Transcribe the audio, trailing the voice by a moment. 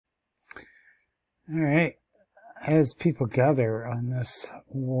All right, as people gather on this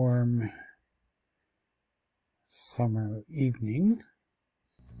warm summer evening,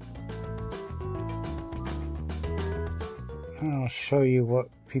 I'll show you what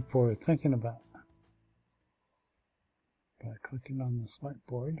people are thinking about by clicking on this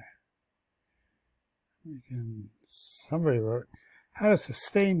whiteboard. Somebody wrote, how to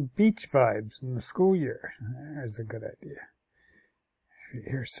sustain beach vibes in the school year. There's a good idea.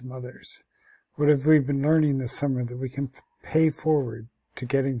 Here's some others. What have we been learning this summer that we can pay forward to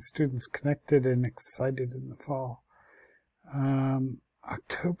getting students connected and excited in the fall?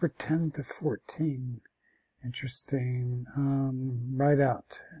 October 10 to 14. Interesting. Write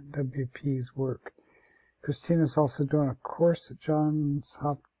out WP's work. Christina's also doing a course at Johns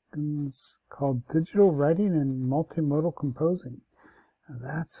Hopkins called Digital Writing and Multimodal Composing. Now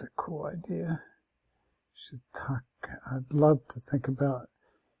that's a cool idea. Should talk. I'd love to think about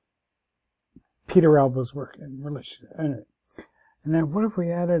Peter Alba's work in relation to it. And then what if we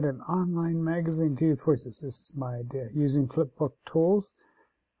added an online magazine to Youth Voices? This is my idea. Using flipbook tools.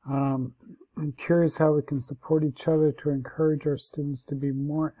 I'm curious how we can support each other to encourage our students to be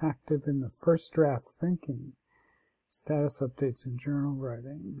more active in the first draft thinking. Status updates and journal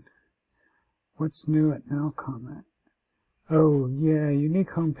writing. What's new at Now comment? Oh, yeah,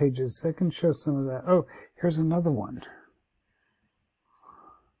 unique home pages. I can show some of that. Oh, here's another one.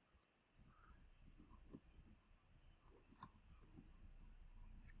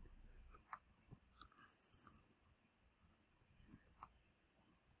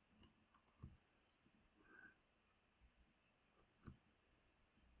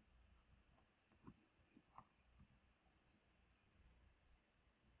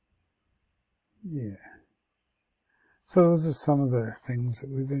 Yeah. So those are some of the things that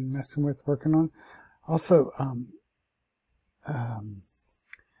we've been messing with, working on. Also,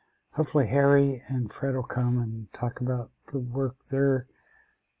 hopefully Harry and Fred will come and talk about the work they're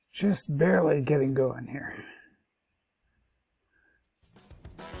just barely getting going here.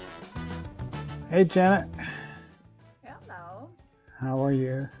 Hey, Janet. Hello. How are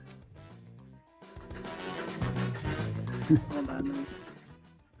you? Hold on.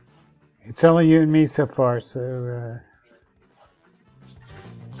 It's only you and me so far, so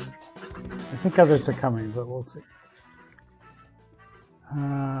I think others are coming, but we'll see.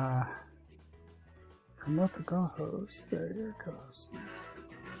 Promote the co-host. There you go.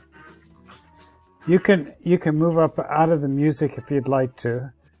 You can move up out of the music if you'd like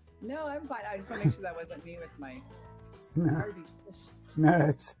to. No, I'm fine. I just want to make sure that wasn't me with my garbage. No,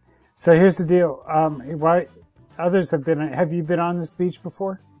 it's so. Here's the deal. Why others have been? Have you been on this beach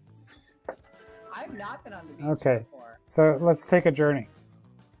before? I've not been on the beach before. So let's take a journey.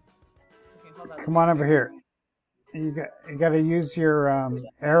 Okay, hold on. Come on over here. You got to use your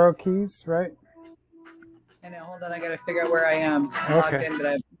arrow keys, right? And now, hold on. I got to figure out where I am. I'm logged in, but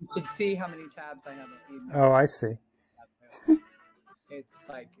I should see how many tabs I have. Oh, I see. It's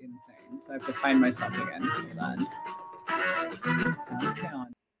like insane. So I have to find myself again. Hold on. Okay,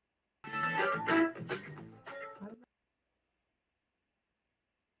 on.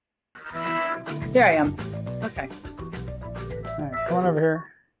 There I am. Okay. All right, come on over here.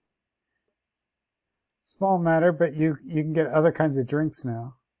 Small matter, but you can get other kinds of drinks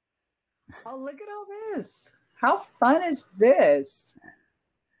now. Oh, look at all this. How fun is this?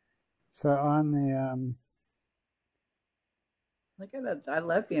 So on the look at that. I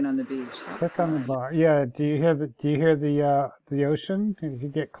love being on the beach. Click on the bar. Yeah, do you hear the ocean if you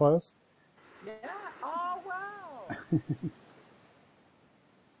get close? Yeah. Oh, wow.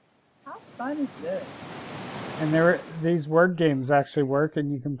 How fun is this? And these word games actually work,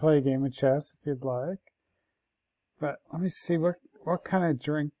 and you can play a game of chess if you'd like. But let me see, what kind of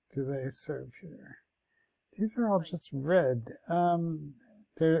drink do they serve here? These are all just red.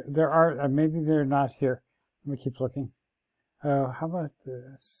 There are maybe they're not here. Let me keep looking. Oh, how about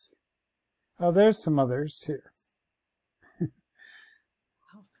this? Oh, there's some others here.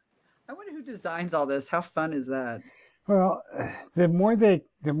 I wonder who designs all this. How fun is that? Well, the more they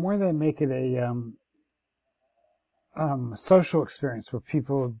make it a social experience where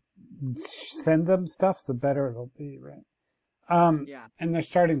people send them stuff, the better it'll be, right? Yeah. And they're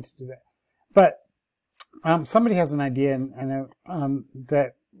starting to do that. But somebody has an idea, and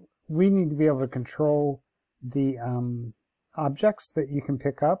that we need to be able to control the objects that you can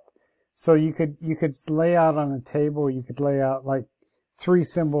pick up. So you could lay out on a table. You could lay out like 3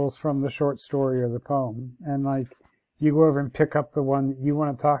 symbols from the short story or the poem, and like you go over and pick up the one that you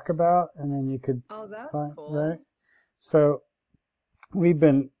want to talk about, and then you could. Oh, that's cool. Right. So we've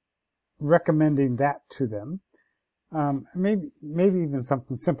been recommending that to them. Maybe even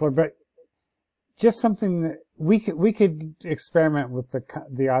something simpler, but just something that we could experiment with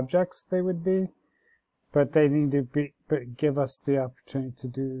the objects they would be, but they need to be give us the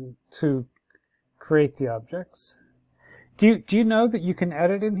opportunity to create the objects. Do you know that you can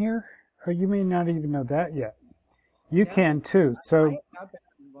edit in here? Or you may not even know that yet. You can too. So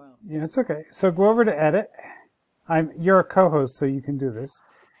yeah, it's okay. So go over to edit. You're a co-host, so you can do this.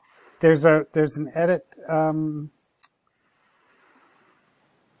 There's an edit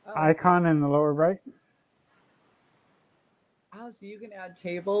icon in the lower right. Oh, so you can add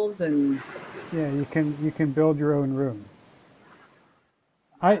tables and yeah, you can build your own room.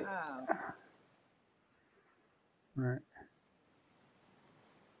 Right.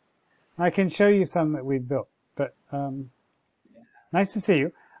 I can show you some that we've built, but nice to see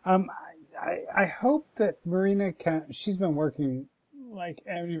you. I hope that Marina she's been working like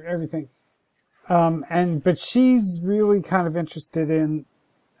everything, but she's really kind of interested in.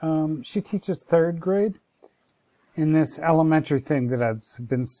 She teaches 3rd grade in this elementary thing that I've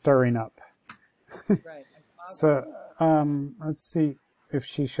been stirring up. Right. So let's see if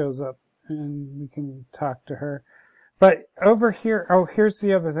she shows up and we can talk to her. But over here, oh, here's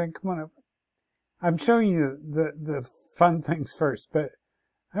the other thing. Come on over. I'm showing you the fun things first, but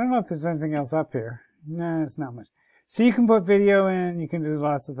I don't know if there's anything else up here. No, it's not much. So you can put video in, you can do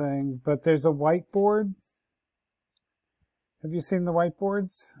lots of things, but there's a whiteboard. Have you seen the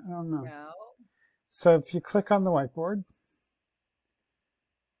whiteboards? I don't know. No. So if you click on the whiteboard,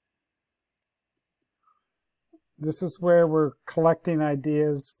 this is where we're collecting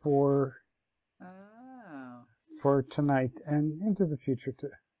ideas for tonight and into the future too.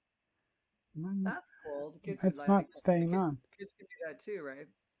 That's cool. The kids it's not staying on. Kids can do that too, right?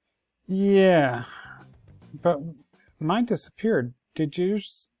 Yeah, but mine disappeared. Did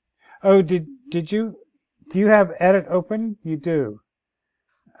yours? Oh, did you? Do you have edit open? You do.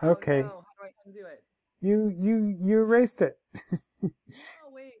 Okay. Oh, no. How do I undo it? You erased it. Oh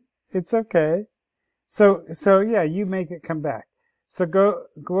wait. It's okay. So yeah, you make it come back. So go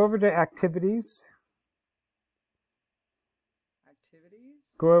over to activities.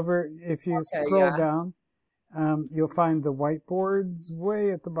 Go over, if you scroll down, you'll find the whiteboards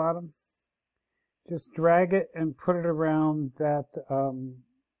way at the bottom. Just drag it and put it around that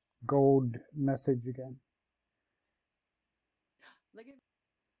gold message again.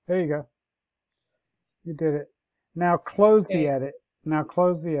 There you go. You did it. Now close the edit. Now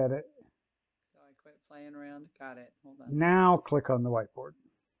close the edit. So I quit playing around. Got it. Hold on. Now click on the whiteboard.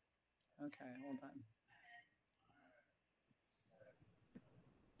 Okay, hold on.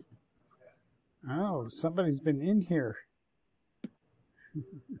 Oh, somebody's been in here.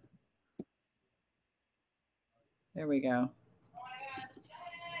 There we go.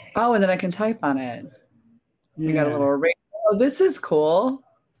 Oh, and then I can type on it. Yeah. We got a little erase. Oh, this is cool.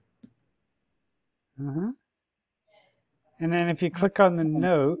 And then if you click on the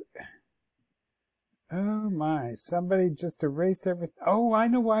note, oh my, somebody just erased everything. Oh, I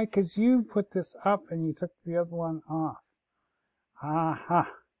know why, because you put this up and you took the other one off.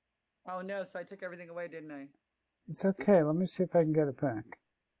 Aha. Oh no, so I took everything away, didn't I? It's okay. Let me see if I can get it back.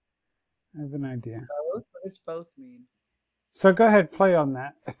 I have an idea. Both? What does both mean? So go ahead, play on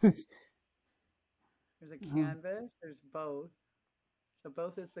that. There's a canvas. There's both. So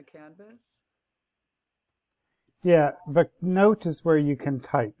both is the canvas? Yeah, but note is where you can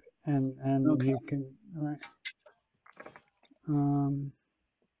type and okay. You can, right.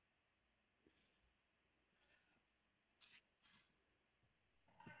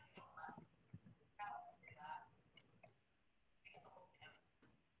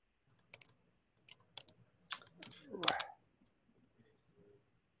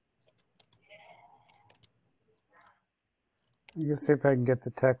 You can see if I can get the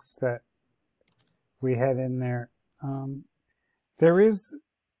text that we had in there. There is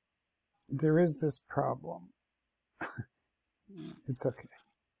this problem. It's okay.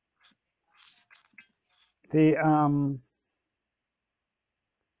 The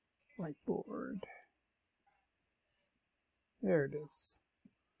whiteboard. There it is.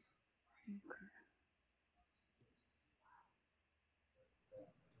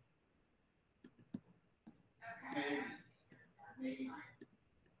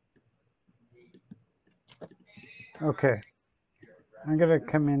 Okay, I'm going to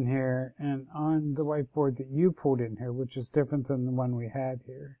come in here and on the whiteboard that you pulled in here, which is different than the one we had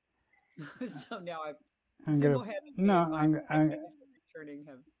here. So now I'm going to, no,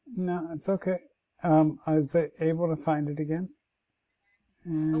 no, it's okay. I was able to find it again.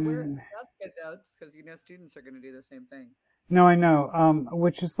 And that's good notes because you know students are going to do the same thing. No, I know,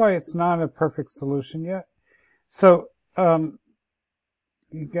 which is why it's not a perfect solution yet. So,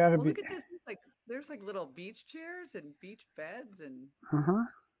 you got to be. Look at this. It's like There's like little beach chairs and beach beds and Uh-huh.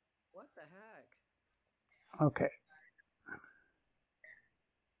 what the heck? Okay.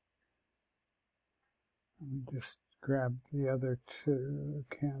 Let me just grab the other two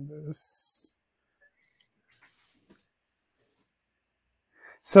canvas.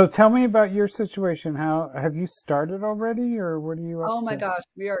 So tell me about your situation. How have you started already, or what are you up Oh my to? gosh,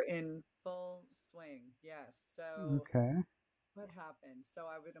 we are in full swing. Yes. So Okay. what happened? So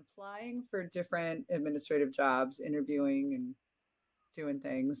I've been applying for different administrative jobs, interviewing and doing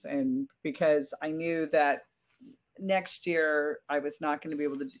things. And because I knew that next year I was not going to be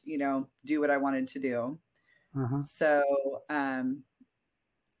able to, do what I wanted to do. Uh-huh. So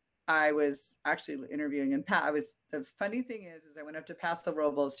I was actually interviewing and the funny thing is I went up to Paso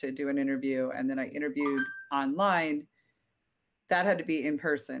Robles to do an interview and then I interviewed online. That had to be in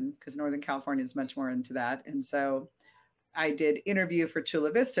person because Northern California is much more into that. And so I did interview for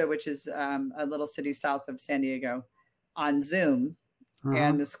Chula Vista, which is a little city south of San Diego, on Zoom. Uh-huh.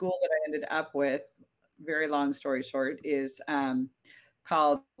 And the school that I ended up with, very long story short, is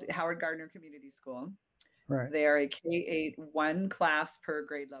called Howard Gardner Community School. Right. They are a K-8 one class per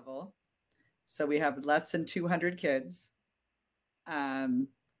grade level. So we have less than 200 kids, um,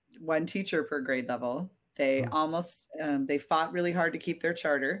 one teacher per grade level. They they fought really hard to keep their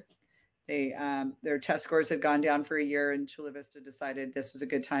charter. Their test scores had gone down for a year, and Chula Vista decided this was a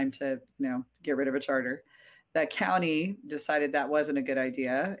good time to, get rid of a charter. That county decided that wasn't a good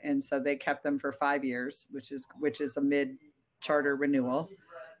idea, and so they kept them for 5 years, which is a mid charter renewal,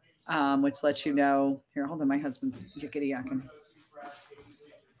 which lets you know. Here, hold on, my husband's yickety yakking.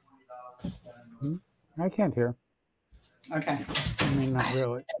 I can't hear. Okay, I mean, not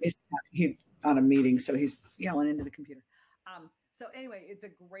really. he's on a meeting, so he's yelling into the computer. So anyway, it's a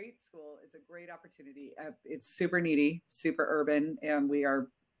great school. It's a great opportunity. It's super needy, super urban, and we are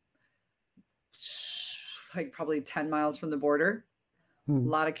like probably 10 miles from the border. A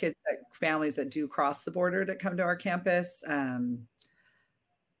lot of families that do cross the border that come to our campus. I'm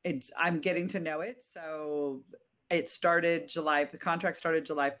getting to know it. So the contract started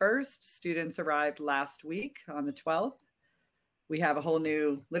July 1st. Students arrived last week on the 12th. We have a whole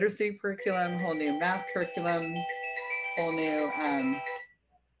new literacy curriculum, whole new math curriculum, whole new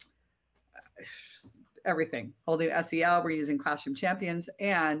everything, whole new SEL. We're using Classroom Champions,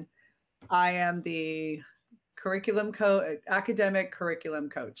 and I am the academic curriculum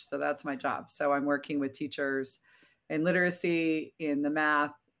coach. So that's my job. So I'm working with teachers in literacy, in the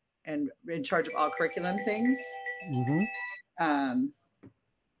math, and in charge of all curriculum things.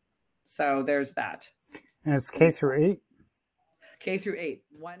 So there's that. And it's K through 8? K through 8,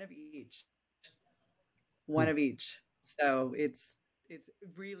 one of each. One of each. So it's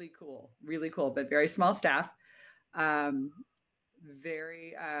really cool, but very small staff. I'm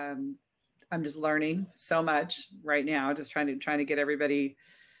just learning so much right now, just trying to get everybody.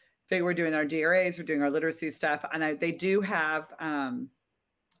 We're doing our DRAs, we're doing our literacy stuff, and they do have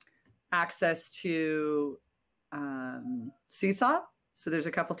access to Seesaw. So there's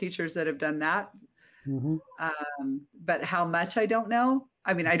a couple teachers that have done that. But how much I don't know.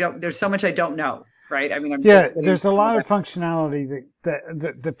 I mean, there's so much I don't know, right? I mean, there's a lot of functionality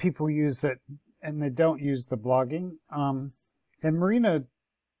that people use and they don't use the blogging. And Marina,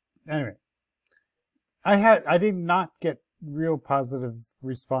 anyway, I did not get real positive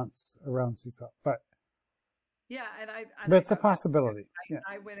response around Seesaw, but yeah, but it's a possibility.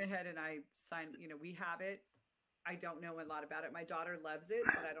 I went ahead and I signed. We have it. I don't know a lot about it. My daughter loves it,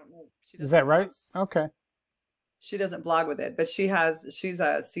 but I don't know. Is that right? Okay. She doesn't blog with it, but she's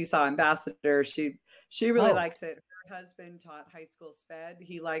a Seesaw ambassador. She really likes it. Her husband taught high school sped.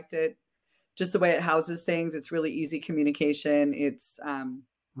 He liked it. Just the way it houses things. It's really easy communication. It's but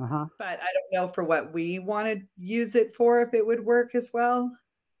I don't know for what we want to use it for, if it would work as well.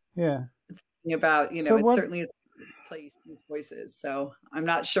 Yeah. Thinking about, it certainly place these voices. So I'm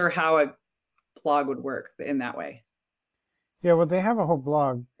not sure how a blog would work in that way. Yeah, well, they have a whole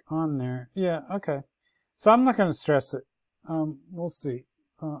blog on there. Yeah, okay. So I'm not going to stress it. We'll see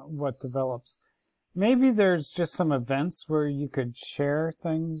what develops. Maybe there's just some events where you could share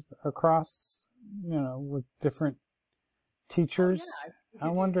things across, with different teachers. I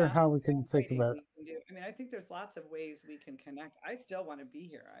wonder how we can think about it. I mean, I think there's lots of ways we can connect. I still want to be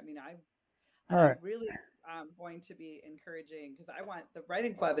here. I mean, I'm really going to be encouraging, because I want the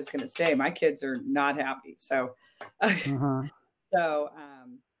writing club is going to stay. My kids are not happy. So,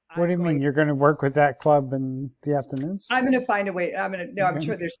 what do you mean? You're going to work with that club in the afternoons? I'm going to find a way. I'm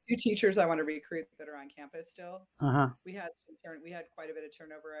sure there's 2 teachers I want to recruit that are on campus still. We had quite a bit of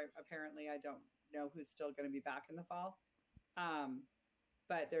turnover. Apparently, I don't know who's still going to be back in the fall.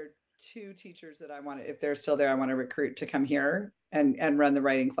 but there are two teachers that I want to, if they're still there, I want to recruit to come here and run the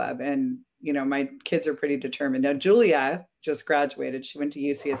writing club. And, you know, my kids are pretty determined. Now, Julia just graduated. She went to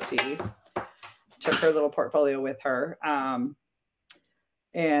UCSD, took her little portfolio with her.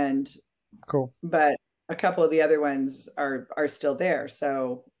 And Cool. But a couple of the other ones are still there.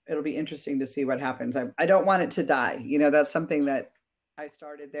 So it'll be interesting to see what happens. I don't want it to die. You know, that's something that I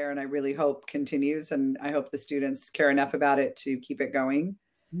started there and I really hope continues. And I hope the students care enough about it to keep it going.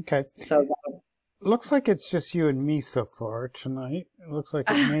 Okay. So looks like it's just you and me so far tonight. It looks like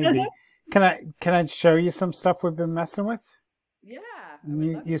it may be. Can I show you some stuff we've been messing with? Yeah.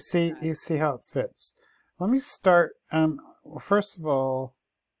 And you see how it fits. Let me start. Well, first of all,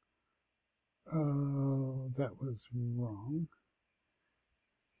 oh, that was wrong.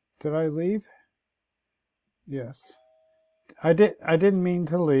 Did I leave? Yes. I didn't mean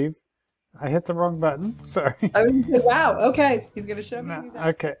to leave. I hit the wrong button. Sorry. I was going to say, wow, okay. He's going to show me.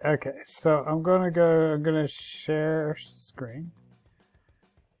 No, okay. So I'm going to share screen.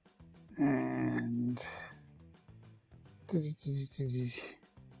 And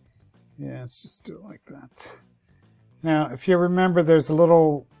yeah, let's just do it like that. Now, if you remember, there's a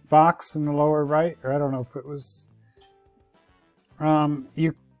little box in the lower right, or I don't know if it was.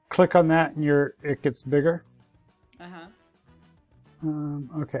 You click on that, and it gets bigger.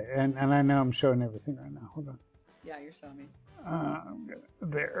 Okay, and I know I'm showing everything right now. Hold on. Yeah, you're showing me.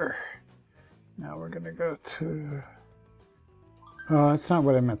 There. Now we're gonna go to. Oh, that's not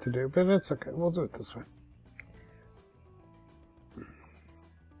what I meant to do, but that's okay. We'll do it this way.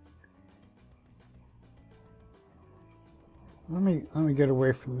 Let me get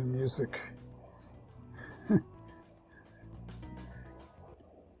away from the music.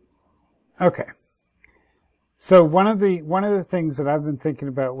 Okay. So one of the things that I've been thinking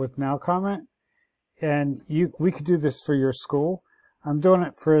about with Now Comment, and we could do this for your school. I'm doing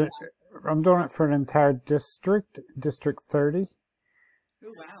it for an entire district, District 30. Ooh, wow.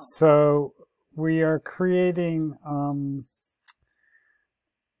 So we are creating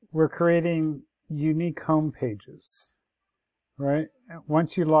unique home pages, right?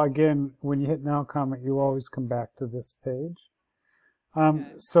 Once you log in, when you hit Now Comment, you always come back to this page. Okay.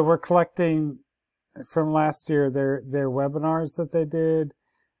 So we're collecting from last year their webinars that they did, a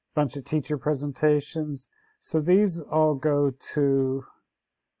bunch of teacher presentations. So these all go to,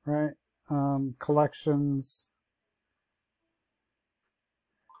 right, collections.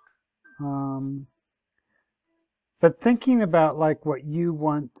 But thinking about like what you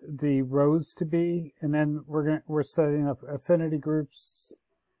want the rows to be, and then we're setting up affinity groups,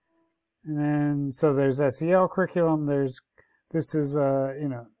 and then so there's SEL curriculum. This is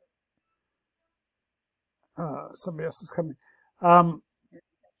somebody else is coming.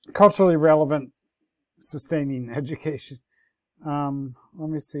 Culturally relevant, sustaining education. Let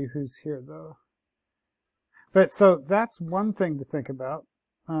me see who's here though. But so that's one thing to think about.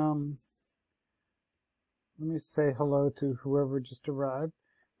 Let me say hello to whoever just arrived.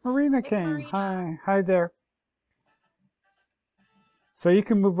 Marina came. Marina. Hi there. So you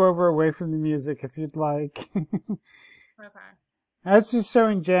can move over away from the music if you'd like. Okay. I was just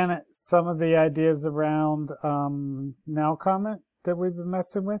showing Janet some of the ideas around Now Comment that we've been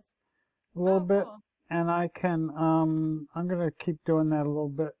messing with a little bit. Cool. And I can, I'm going to keep doing that a little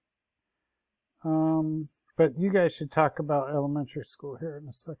bit. But you guys should talk about elementary school here in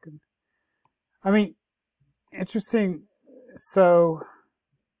a second. I mean, interesting. So,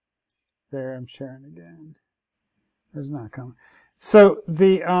 there, I'm sharing again. There's Not Comment. So,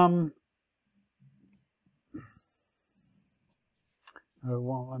 it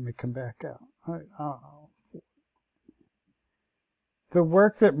won't let me come back out. The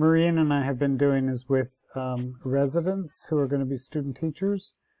work that Maureen and I have been doing is with residents who are going to be student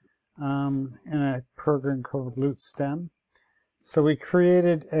teachers in a program called Loot STEM. So we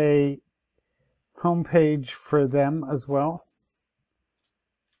created a homepage for them as well,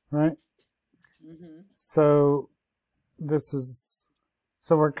 right? Mm-hmm. So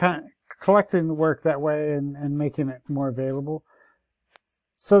we're kind of collecting the work that way and making it more available.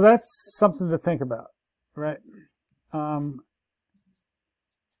 So that's something to think about, right?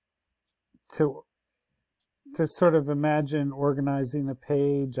 To sort of imagine organizing a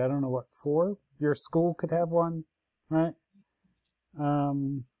page, I don't know what for. Your school could have one, right?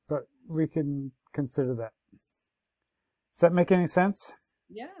 But we can consider that. Does that make any sense?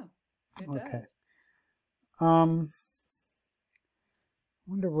 Yeah, it Okay. does.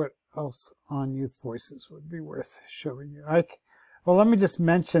 Wonder what else on Youth Voices would be worth showing you. Well, let me just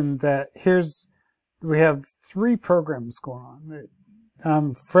mention that we have 3 programs going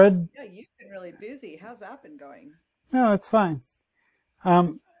on. Fred. Yeah, you've been really busy. How's that been going? No, it's fine.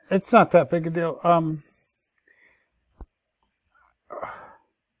 It's not that big a deal.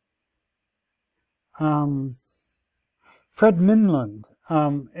 Fred Minland,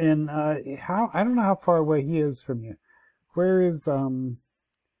 in how I don't know how far away he is from you. Where is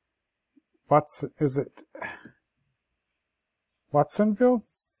is it Watsonville?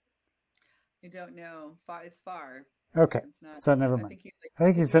 I don't know. It's far. Okay, It's not. so never I mind. think he's like. I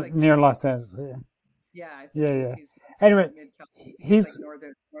think he's near Los Angeles. Yeah, I think Yeah. he's Anyway, he's like he's north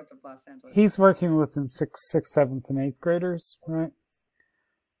of Los Angeles. he's working with them sixth, seventh, and eighth graders, right?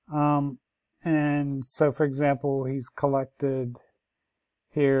 And so, for example, he's collected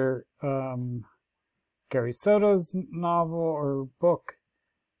here Gary Soto's novel or book,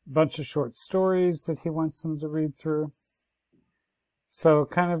 a bunch of short stories that he wants them to read through. So,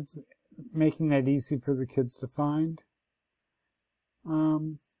 kind of making that easy for the kids to find.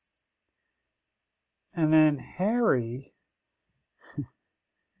 And then Harry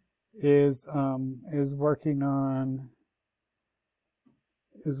is working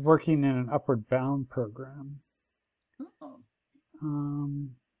in an Upward Bound program. Oh.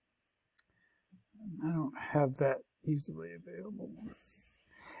 I don't have that easily available.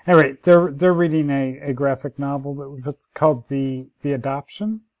 Anyway, they're reading a graphic novel that we called the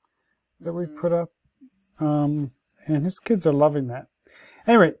Adoption that we put up, and his kids are loving that.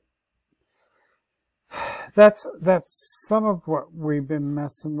 Anyway, that's some of what we've been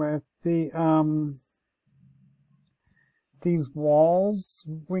messing with. These walls,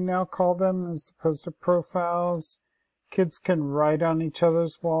 we now call them, as opposed to profiles. Kids can write on each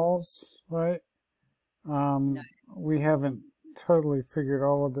other's walls, right? Nice. We haven't totally figured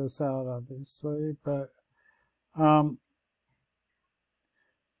all of this out, obviously, but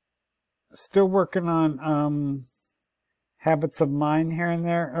still working on habits of mind here and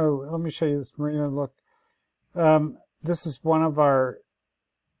there. Oh, let me show you this, Marina. Look, this is one of our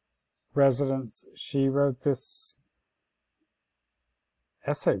residents. She wrote this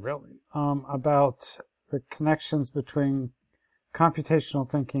essay, really, about the connections between computational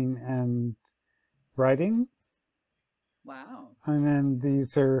thinking and writing. Wow. And then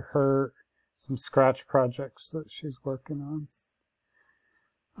these are some scratch projects that she's working on.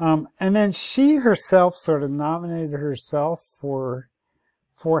 And then she herself sort of nominated herself for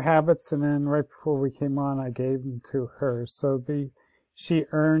 4 habits, and then right before we came on, I gave them to her. So she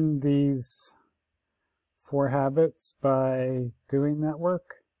earned these 4 habits by doing that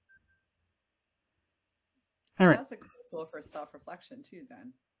work. Anyway. That's a cool tool for self-reflection too,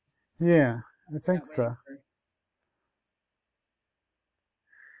 then. Yeah, I think so.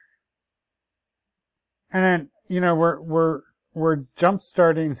 And then, you know, we're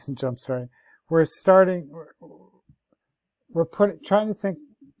jumpstarting. We're trying to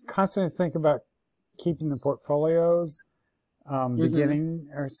constantly think about keeping the portfolios beginning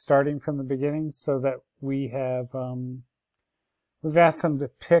or starting from the beginning, so that we've asked them to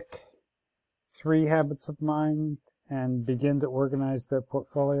pick 3 habits of mind and begin to organize their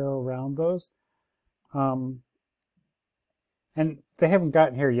portfolio around those. And they haven't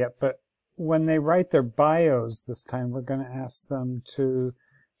gotten here yet, but when they write their bios this time, we're going to ask them to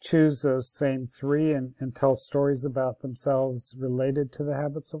choose those same 3 and tell stories about themselves related to the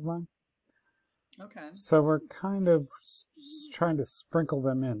habits of mind. Okay. So we're kind of trying to sprinkle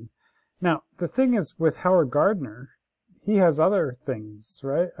them in. Now, the thing is, with Howard Gardner, he has other things,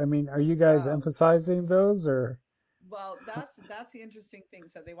 right? I mean, are you guys emphasizing those, or? Well, that's the interesting thing.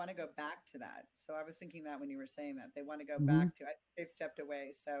 So they want to go back to that. So I was thinking that when you were saying that, they want to go back to it. They've stepped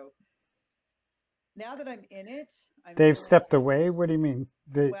away. So now that I'm in it, they've stepped away? What do you mean?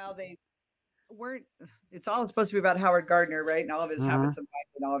 They weren't. It's all supposed to be about Howard Gardner, right? And all of his habits of mind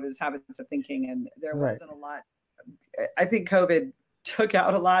and all of his habits of thinking. And there wasn't a lot. I think COVID took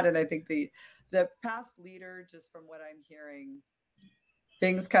out a lot. And I think the past leader, just from what I'm hearing,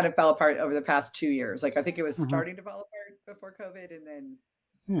 things kind of fell apart over the past 2 years. Like, I think it was starting to fall apart before COVID, and then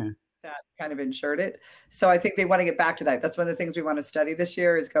that kind of ensured it. So I think they want to get back to that. That's one of the things we want to study this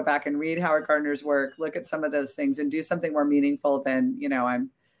year, is go back and read Howard Gardner's work, look at some of those things, and do something more meaningful than,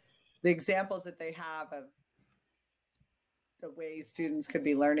 the examples that they have of the way students could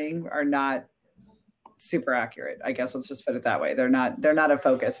be learning are not super accurate. I guess let's just put it that way. They're not a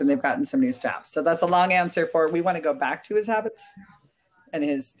focus, and they've gotten some new staff. So that's a long answer for, we want to go back to his habits and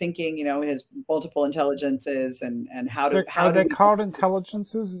his thinking, his multiple intelligences, and how to. Are they called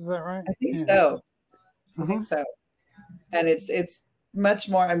intelligences? Is that right? I think so. I think so. And it's much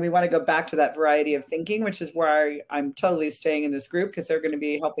more, and we want to go back to that variety of thinking, which is where I'm totally staying in this group, because they're going to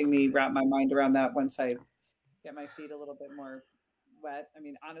be helping me wrap my mind around that once I get my feet a little bit more wet. I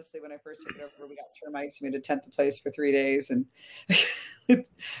mean, honestly, when I first took it over, we got termites. We had to tent the place for 3 days, and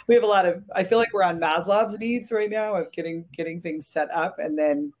we have a lot of. I feel like we're on Maslow's needs right now of getting things set up, and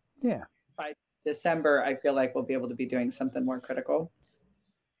then Yeah. by December, I feel like we'll be able to be doing something more critical.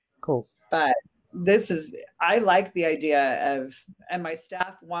 Cool. But I like the idea of, and my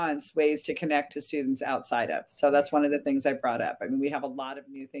staff wants ways to connect to students outside of. So that's one of the things I brought up. I mean, we have a lot of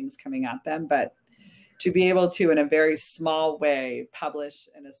new things coming at them, but to be able to, in a very small way, publish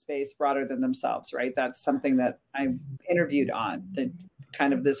in a space broader than themselves, right? That's something that I interviewed on, the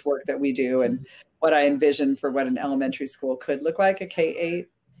kind of this work that we do and what I envision for what an elementary school could look like, a K-8.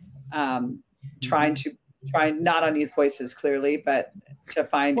 Trying not on Youth Voices clearly, but to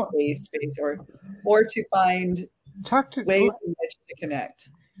find a space or to find ways in which to connect.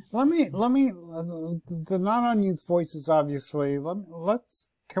 Let me the not on Youth Voices, obviously.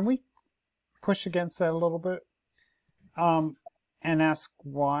 Can we push against that a little bit, and ask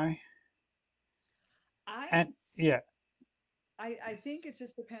why? I think it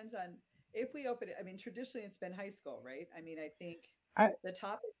just depends on if we open it. I mean, traditionally it's been high school, right? I mean, I think the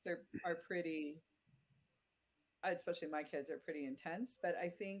topics are pretty, especially my kids, are pretty intense, but I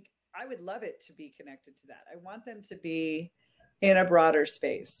think I would love it to be connected to that. I want them to be in a broader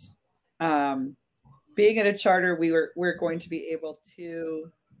space. Being in a charter, we're going to be able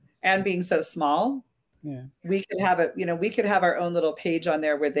to, and being so small, we could have we could have our own little page on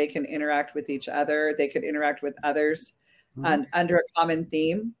there where they can interact with each other. They could interact with others under a common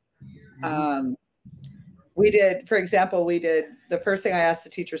theme. For example, the first thing I asked the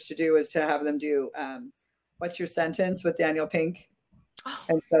teachers to do was to have them do what's your sentence with Daniel Pink.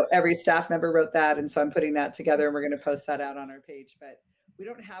 And so every staff member wrote that. And so I'm putting that together and we're going to post that out on our page. But we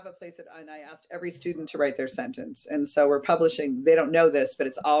don't have a place and I asked every student to write their sentence. And so we're publishing, they don't know this, but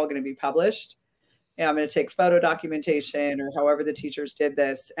it's all going to be published. And I'm going to take photo documentation or however the teachers did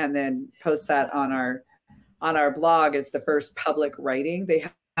this and then post that on our blog as the first public writing. They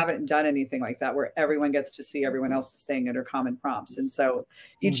haven't done anything like that where everyone gets to see everyone else's thing under common prompts. And so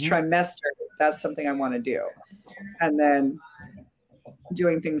each trimester, that's something I want to do. And then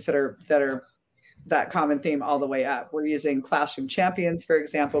doing things that are that common theme all the way up. We're using Classroom Champions, for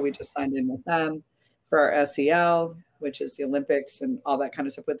example. We just signed in with them for our SEL, which is the Olympics and all that kind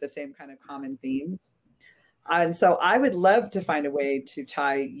of stuff with the same kind of common themes. And so I would love to find a way to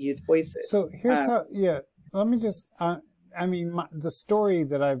tie Youth Voices. So here's let me just, the story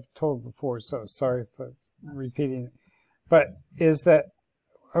that I've told before, so sorry for repeating it, but is that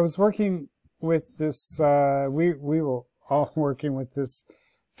I was working with this, we were all working with this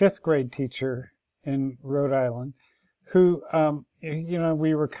 5th grade teacher in Rhode Island who,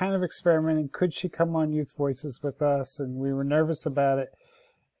 we were kind of experimenting. Could she come on Youth Voices with us? And we were nervous about it.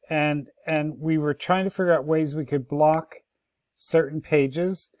 And we were trying to figure out ways we could block certain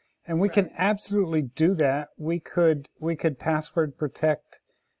pages. And we can absolutely do that. We could password protect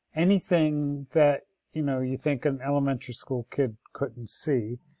anything that, you think an elementary school kid couldn't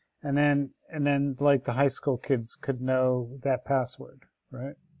see. And then like the high school kids could know that password,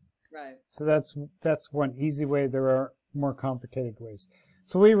 right? Right. So that's one easy way. There are more complicated ways.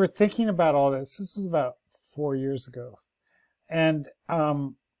 So we were thinking about all this. This was about 4 years ago. And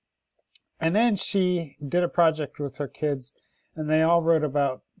then she did a project with her kids and they all wrote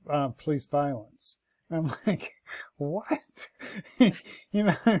about police violence. I'm like, what?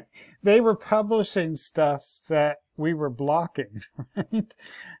 They were publishing stuff that we were blocking, right?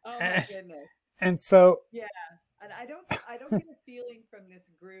 Oh my goodness. And so yeah, and I don't get a feeling from this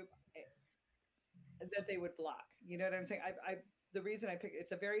group that they would block. You know what I'm saying? The reason I picked,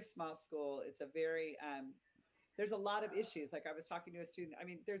 it's a very small school. It's a very there's a lot of issues. Like I was talking to a student. I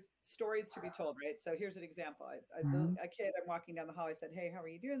mean, there's stories to be told, right? So here's an example. A kid, I'm walking down the hall. I said, "Hey, how are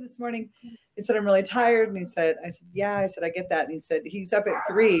you doing this morning?" He said, "I'm really tired." And I said, "Yeah." I said, "I get that." And he said, he's up at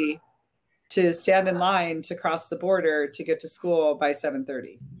 3 to stand in line to cross the border to get to school by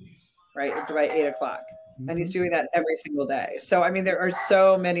 7:30, right? By 8 o'clock. And he's doing that every single day. So, I mean, there are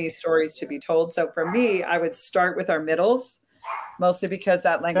so many stories to be told. So for me, I would start with our middles, mostly because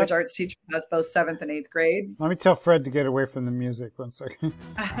that language arts teacher has both 7th and 8th grade. Let me tell Fred to get away from the music 1 second.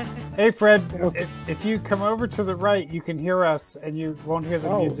 Hey, Fred, if you come over to the right, you can hear us and you won't hear the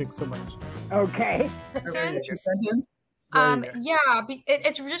music so much. Okay.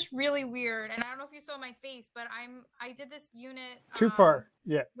 It's just really weird, and I don't know if you saw my face, but I did this unit too far,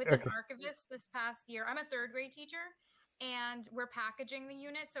 with an archivist this past year. I'm a 3rd grade teacher, and we're packaging the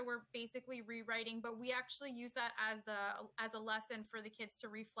unit, so we're basically rewriting, but we actually use that as a lesson for the kids to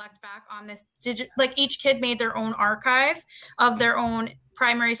reflect back on this like each kid made their own archive of their own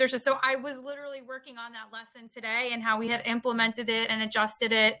primary sources. So I was literally working on that lesson today and how we had implemented it and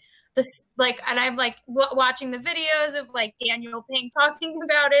adjusted it. And I'm like watching the videos of like Daniel Pink talking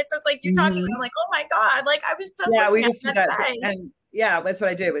about it. So it's like you're talking, I'm like, oh my God, like I was just we just did that. And yeah, that's what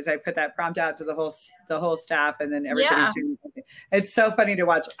I did was I put that prompt out to the whole staff, and then everybody's doing something. It's so funny to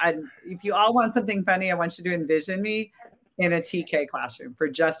watch. If you all want something funny, I want you to envision me in a TK classroom for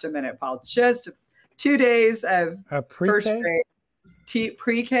just a minute, Paul. Just 2 days of first grade.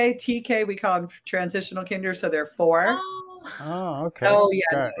 Pre-K, TK, we call them transitional kinder, so they're 4. Oh, okay. Oh,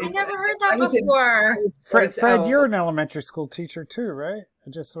 yeah. I never heard that before. Fred, you're an elementary school teacher too, right? I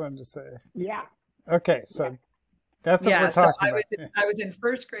just wanted to say. Yeah. Okay, so that's what we're talking about. I was in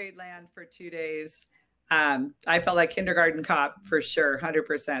first grade land for 2 days. I felt like kindergarten cop for sure,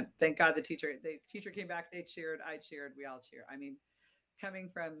 100%. Thank God the teacher came back, they cheered, I cheered, we all cheered. I mean, coming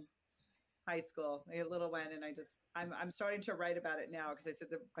from high school, a little one, and I'm starting to write about it now because I said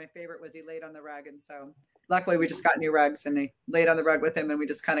my favorite was he laid on the rug, and so luckily we just got new rugs and they laid on the rug with him, and we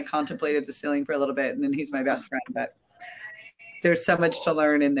just kind of contemplated the ceiling for a little bit, and then he's my best friend. But there's so much to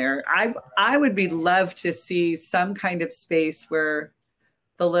learn in there. I would love to see some kind of space where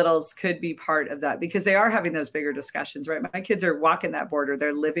the littles could be part of that, because they are having those bigger discussions, right? My kids are walking that border.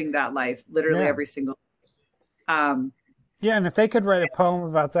 They're living that life literally every single and if they could write a poem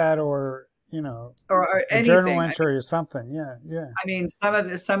about that, or or a anything, journal entry or something. Yeah. I mean, some of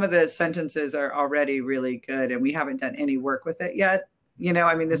the sentences are already really good, and we haven't done any work with it yet.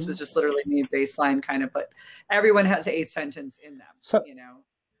 I mean, this was just literally me baseline kind of, but everyone has a sentence in them. So,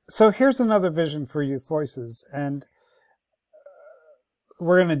 so here's another vision for Youth Voices, and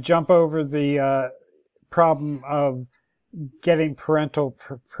we're going to jump over the problem of getting parental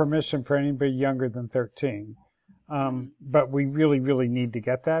permission for anybody younger than 13. But we really, really need to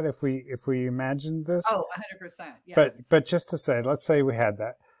get that if we imagine this. Oh, 100%. Yeah. But just to say, let's say we had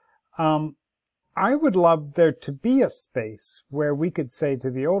that. I would love there to be a space where we could say to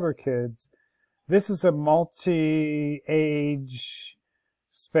the older kids, this is a multi-age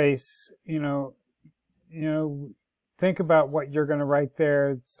space, think about what you're going to write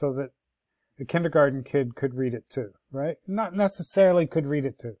there so that a kindergarten kid could read it too, right? Not necessarily could read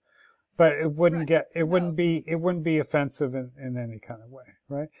it too, but it wouldn't wouldn't be offensive in any kind of way,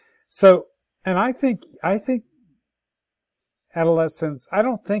 right? So, and I think adolescents, I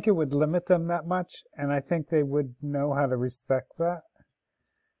don't think it would limit them that much, and I think they would know how to respect that.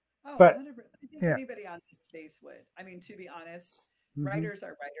 Oh, but 100%. I think anybody on this space would. I mean, to be honest, writers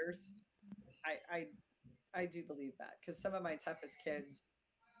are writers. I do believe that, because some of my toughest kids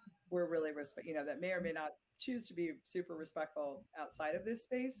were really that may or may not choose to be super respectful outside of this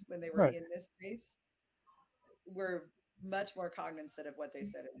space when they were in this space, were much more cognizant of what they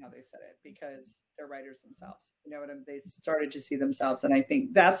said and how they said it, because they're writers themselves. They started to see themselves, and I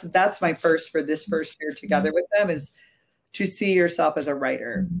think that's my first for this first year together with them, is to see yourself as a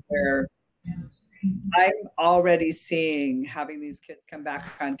writer. Where I'm already seeing, having these kids come back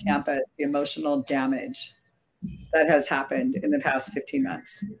on campus, the emotional damage that has happened in the past 15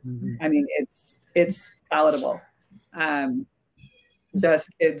 months. I mean, it's palatable. Just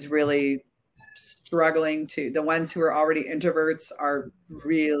kids really struggling the ones who are already introverts are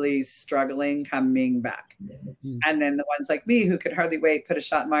really struggling coming back. And then the ones like me who could hardly wait, put a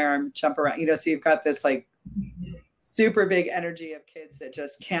shot in my arm, jump around, so you've got this like super big energy of kids that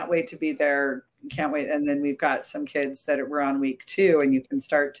just can't wait to be there, can't wait. And then we've got some kids that we're on week 2, and you can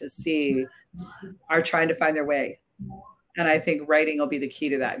start to see are trying to find their way. And I think writing will be the key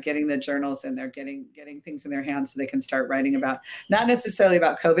to that, getting the journals in there, getting things in their hands so they can start writing about, not necessarily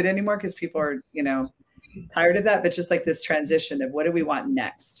about COVID anymore, because people are, tired of that, but just like this transition of what do we want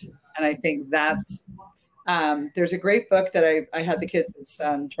next. And I think that's, there's a great book that I had the kids, it's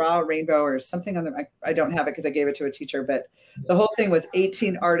Draw a Rainbow or something on the, I don't have it because I gave it to a teacher, but the whole thing was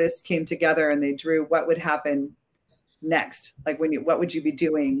 18 artists came together and they drew what would happen next. Like what would you be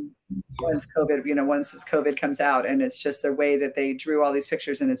doing once COVID, once this COVID comes out? And it's just the way that they drew all these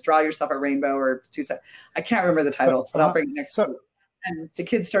pictures, and it's Draw Yourself a Rainbow or two. I can't remember the title, but I'll bring it next week. And the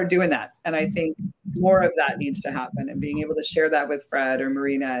kids start doing that. And I think more of that needs to happen, and being able to share that with Fred or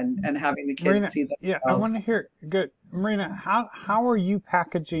Marina and having the kids see that. Yeah, I want to hear. Good. Marina, how are you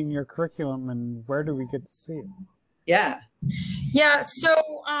packaging your curriculum, and where do we get to see it? Yeah. So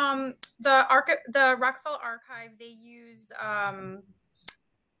the Rockefeller Archive, they used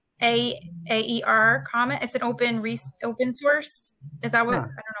AER Common. It's an open source. Is that what I don't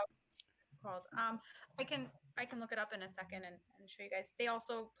know what it's called? I can look it up in a second and show you guys. They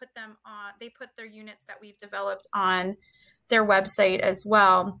also put them on, they put their units that we've developed on their website as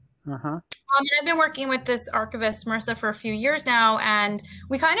well. And I've been working with this archivist, Marissa, for a few years now, and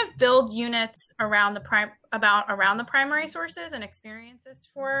we kind of build units around the primary sources and experiences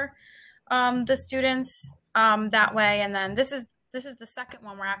for the students that way. And then this is the second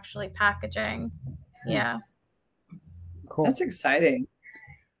one we're actually packaging. Yeah. Cool. That's exciting.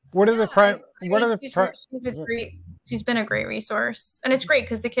 What are she's been a great resource, and it's great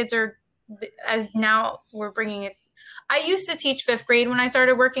because the kids are, as now we're bringing it. I used to teach 5th grade when I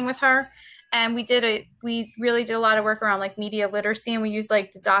started working with her, and we really did a lot of work around like media literacy, and we used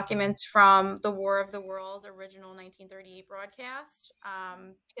like the documents from the War of the Worlds original 1938 broadcast,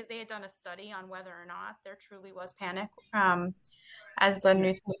 because they had done a study on whether or not there truly was panic, as the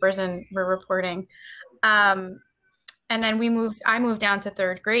newspapers were reporting. And then I moved down to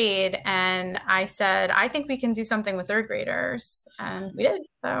 3rd grade, and I said, I think we can do something with 3rd graders, and we did.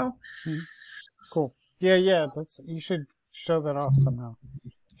 So cool. Yeah. You should show that off somehow.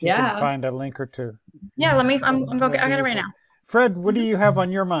 If you can find a link or two. Yeah, I got it right now. Fred, what do you have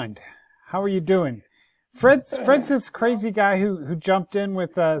on your mind? How are you doing? Fred's this crazy guy who jumped in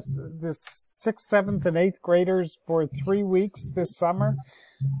with this 6th, 7th, and 8th graders for 3 weeks this summer.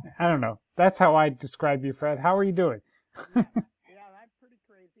 I don't know. That's how I describe you, Fred. How are you doing? Yeah, that's pretty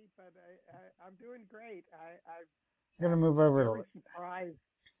crazy, but I'm doing great. I'm gonna move over a little. Surprised.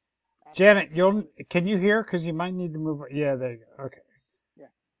 Janet, can you hear? Because you might need to move. Yeah, there you go. Okay. Yeah.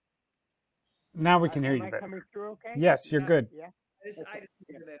 Now we can hear you better. Coming through okay? Yes, you're good. Yeah. I just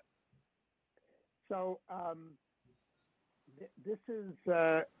hear that. So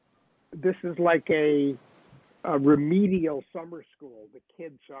this is like a remedial summer school. The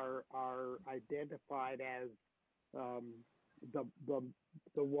kids are identified as the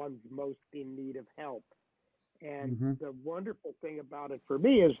ones most in need of help. And the wonderful thing about it for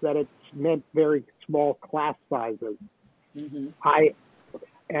me is that it's meant very small class sizes. I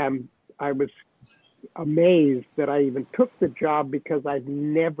was amazed that I even took the job because I've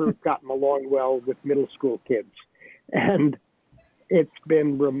never gotten along well with middle school kids. And it's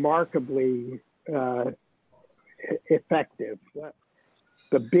been remarkably effective.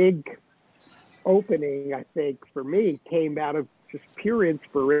 The big opening, I think, for me came out of just pure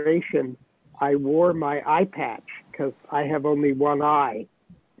inspiration. I wore my eye patch because I have only one eye,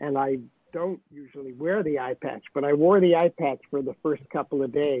 and I don't usually wear the eye patch, but I wore the eye patch for the first couple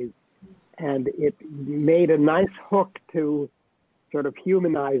of days, and it made a nice hook to sort of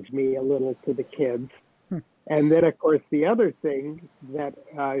humanize me a little to the kids. And then, of course, the other thing that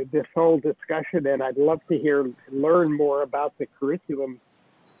this whole discussion, and I'd love to learn more about the curriculum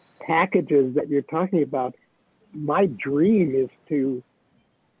packages that you're talking about. My dream is to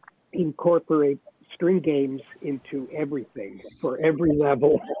incorporate string games into everything for every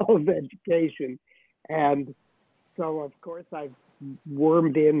level of education. And so, of course, I've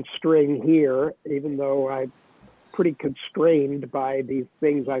wormed in string here, even though I'm pretty constrained by these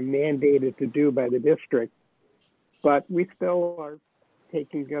things I'm mandated to do by the district. But we still are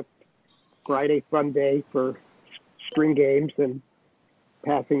taking up Friday fun day for string games and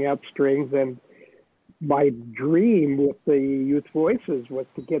passing out strings. And my dream with the Youth Voices was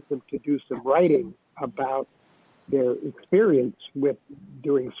to get them to do some writing about their experience with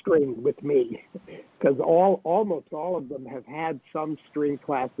doing string with me, because almost all of them have had some string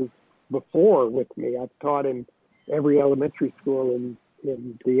classes before with me. I've taught in every elementary school in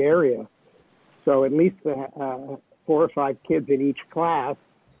the area. So at least 4 or 5 kids in each class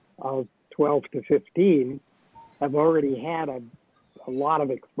of 12 to 15 have already had a lot of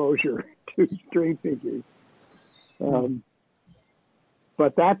exposure to string figures.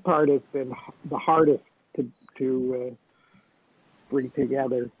 But that part has been the hardest to bring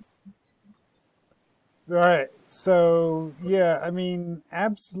together. All right. So, yeah, I mean,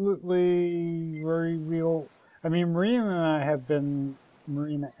 absolutely very real. I mean, Marina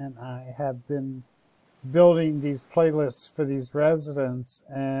and I have been building these playlists for these residents,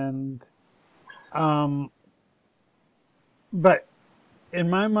 and but in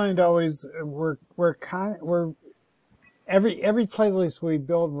my mind, always every playlist we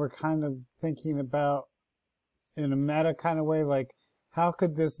build, we're kind of thinking about in a meta kind of way, like how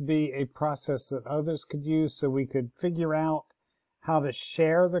could this be a process that others could use, so we could figure out how to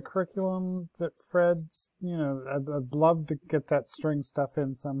share the curriculum that Fred's, I'd love to get that string stuff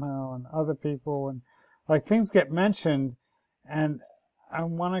in somehow, and other people, and like things get mentioned, and I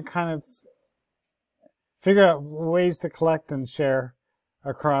want to kind of figure out ways to collect and share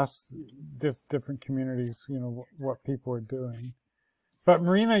across different communities, what people are doing. But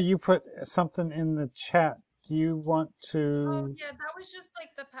Marina, you put something in the chat do you want Oh to? yeah, that was just like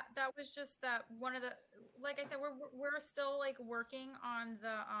that was just that one of the, like I said, we're still like working on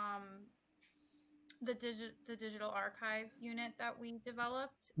the digital archive unit that we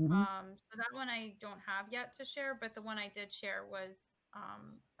developed. Mhm. So that one I don't have yet to share, but the one I did share was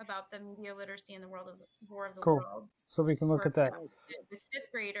about the media literacy in the world of War of the Cool. Worlds So we can look for at that. the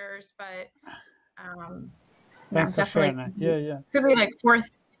fifth graders, but Thanks for sharing that. Yeah, yeah. could be like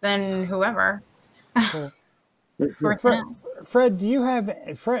fourth and whoever. Cool. Fourth Fred, and Fred, do you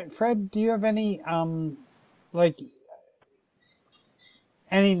have Fred? Do you have any like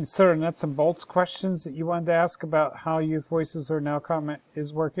any sort of nuts and bolts questions that you wanted to ask about how Youth Voices or Now Comment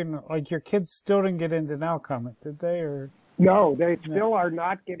is working? Like your kids still didn't get into Now Comment, did they? Or No, they still are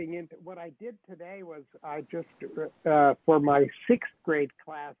not getting into. What I did today was I just for my sixth grade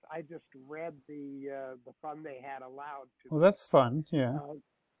class, I just read the fun they had allowed to. Well, that's fun. Yeah.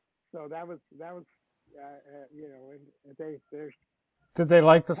 So that was you know, and they're Did they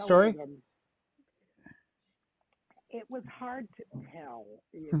like the telling story? them. It was hard to tell,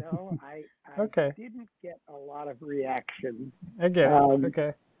 you know. I Okay. didn't get a lot of reaction. I get it.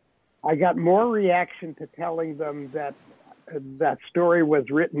 Okay. I got more reaction to telling them that that story was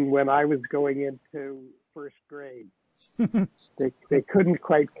written when I was going into first grade. They couldn't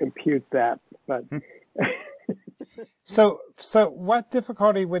quite compute that, but So what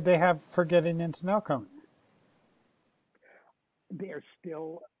difficulty would they have for getting into Now Comment? they're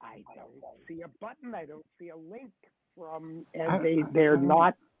still. I don't see a button. I don't see a link from, and they're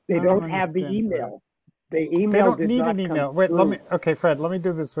not. They don't have the email. The email They don't did need not an email. come Wait, through. okay, Fred, let me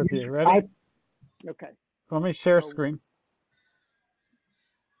do this with you. Ready? Okay. Let me share screen.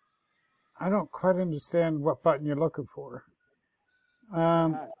 I don't quite understand what button you're looking for.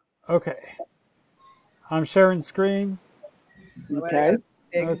 Okay. I'm sharing screen. Okay.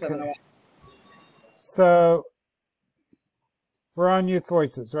 Okay. So we're on Youth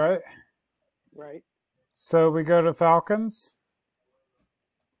Voices, right? Right. So we go to Falcons.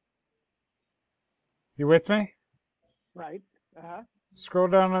 You with me? Right. Scroll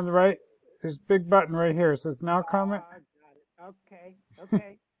down on the right. There's a big button right here. It says Now Comment. Got it. Okay.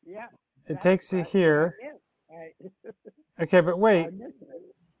 Okay. Yeah. It takes you here. Okay, but wait.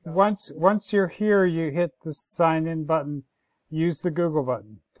 Once you're here, you hit the sign in button. Use the Google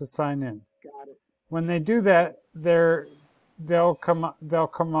button to sign in. Got it. When they do that, they'll come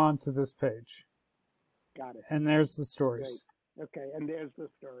on to this page. Got it. And there's the stories. Great. Okay, and there's the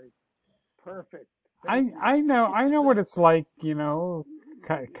story. Perfect. I know what it's like, you know,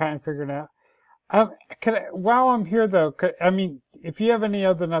 kind of figured out. While I'm here though, I mean, if you have any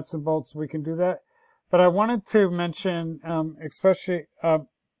other nuts and bolts, we can do that. But I wanted to mention, especially,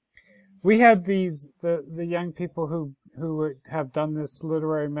 we had the young people who have done this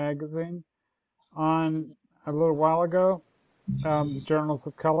literary magazine on a little while ago, the Journals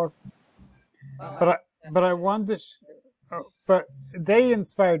of Color. But I wanted to, but they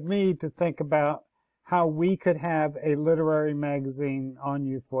inspired me to think about how we could have a literary magazine on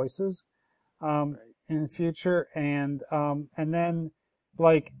Youth Voices in the future, and then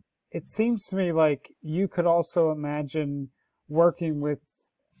like it seems to me like you could also imagine working with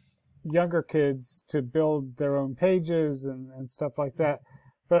younger kids to build their own pages and stuff like that.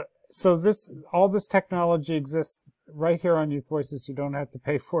 But so all this technology exists right here on Youth Voices. You don't have to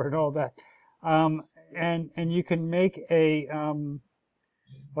pay for it, all that. And you can make a,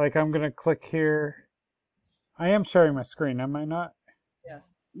 like I'm going to click here. I am sharing my screen, am I not? Yes.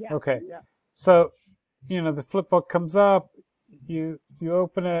 Yeah. Okay. Yeah. So, you know, the flip book comes up, you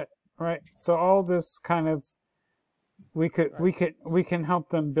open it, right? So all this kind of, we can help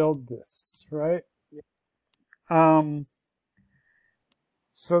them build this, right?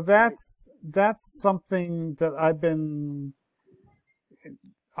 So that's something that I've been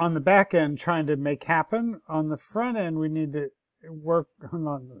on the back end trying to make happen. On the front end, we need to work on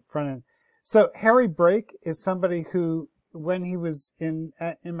the front end. So Harry Brake is somebody who, when he was in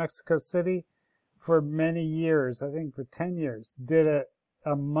Mexico City for many years, I think for 10 years, did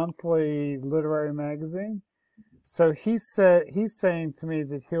a monthly literary magazine. So he's saying to me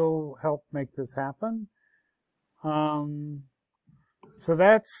that he'll help make this happen. So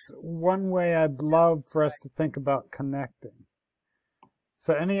that's one way I'd love for us to think about connecting.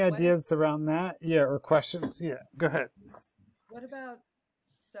 So any ideas around that? Yeah, or questions? Yeah, go ahead. What about,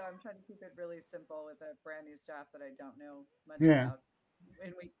 so I'm trying to keep it really simple with a brand new staff that I don't know much about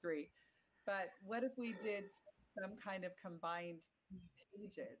in week 3. But what if we did some kind of combined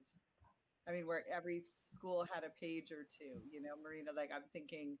pages? I mean, where every school had a page or two, you know, Marina, like I'm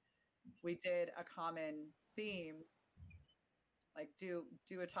thinking we did a common theme Like do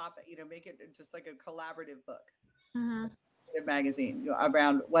a topic, make it just like a collaborative book. Mm-hmm. Magazine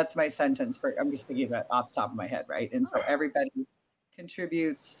around what's my sentence for, I'm just thinking about off the top of my head, right? And so everybody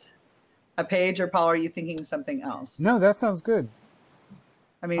contributes a page. Or Paul, are you thinking something else? No, that sounds good.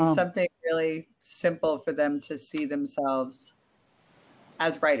 I mean, something really simple for them to see themselves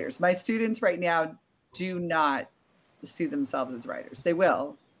as writers. My students right now do not see themselves as writers. They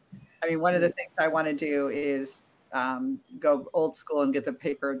will. I mean, one of the things I want to do is go old school and get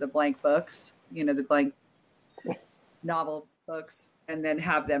the blank books, the blank novel books, and then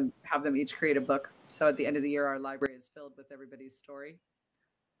have them each create a book. So at the end of the year, our library is filled with everybody's story.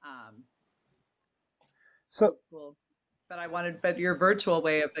 So cool. But your virtual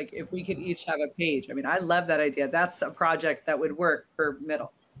way of, like, if we could each have a page. I mean, I love that idea. That's a project that would work for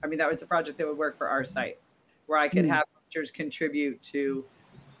middle. I mean, that was a project that would work for our site, where I could have teachers contribute to,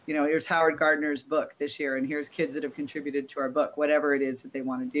 here's Howard Gardner's book this year, and here's kids that have contributed to our book, whatever it is that they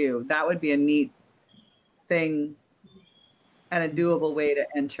want to do. That would be a neat thing and a doable way to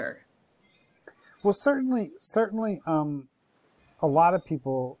enter. Well, certainly, a lot of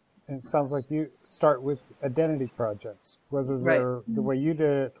people, it sounds like you start with identity projects, whether they're the way you did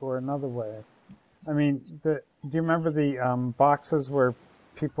it or another way. I mean, do you remember the boxes where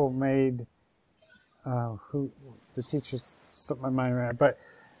people made, who the teachers slipped my mind around, but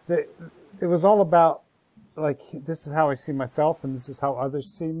it was all about, like, this is how I see myself and this is how others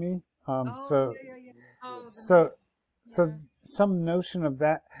see me. So some notion of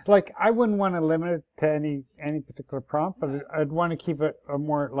that, like, I wouldn't want to limit it to any particular prompt, but I'd want to keep it a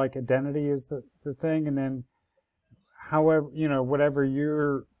more like identity is the thing, and then however, whatever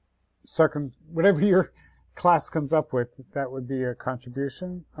your class comes up with, that would be a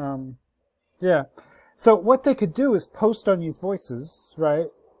contribution. Yeah. So what they could do is post on Youth Voices, right?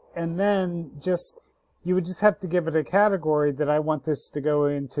 And then you would just have to give it a category that I want this to go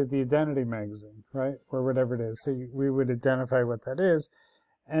into the identity magazine, right? Or whatever it is. So we would identify what that is.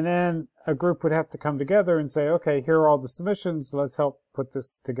 And then a group would have to come together and say, okay, here are all the submissions. Let's help put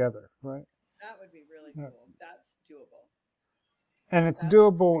this together, right? That would be really cool. That's doable. And it's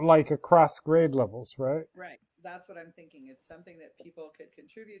doable like across grade levels, right? Right. That's what I'm thinking. It's something that people could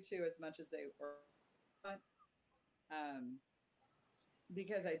contribute to as much as they want.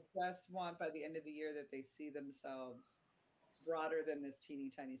 Because I just want by the end of the year that they see themselves broader than this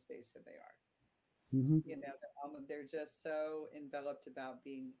teeny tiny space that they are. Mm-hmm. They're just so enveloped about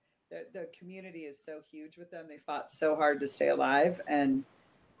being, the community is so huge with them. They fought so hard to stay alive, and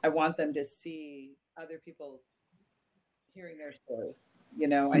I want them to see other people hearing their story.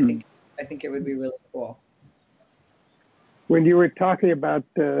 I think it would be really cool. When you were talking about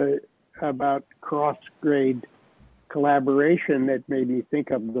cross grade collaboration, that made me think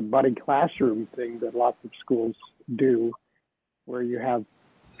of the buddy classroom thing that lots of schools do, where you have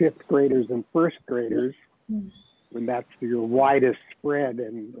fifth graders and first graders, when that's your widest spread,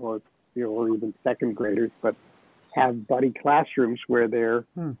 or even second graders, but have buddy classrooms where there's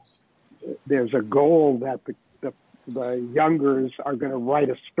a goal that the youngers are going to write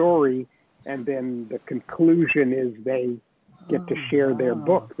a story, and then the conclusion is they get to share their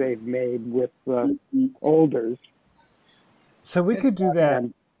book they've made with the olders. So we could do that.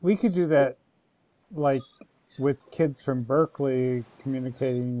 We could do that, like, with kids from Berkeley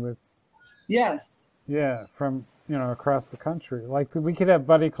communicating with. Yes. Yeah, from across the country. Like, we could have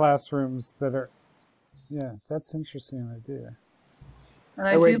buddy classrooms that are. Yeah, that's an interesting idea.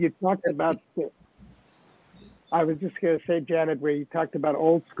 And when you talked about, I was just going to say, Janet, where you talked about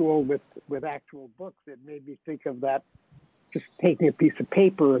old school with actual books, it made me think of that. Just taking a piece of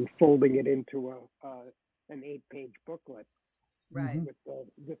paper and folding it into an 8-page booklet. Right. With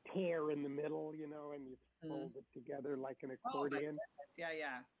the tear in the middle, and you fold it together like an accordion.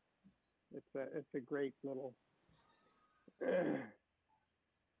 Yeah. It's a great little.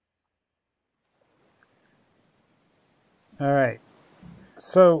 All right.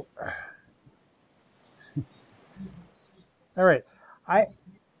 So, all right.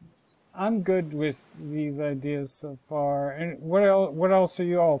 I'm good with these ideas so far. And what else are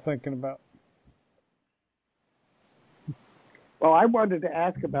you all thinking about? Well, I wanted to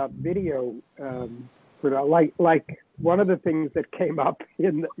ask about video. Like one of the things that came up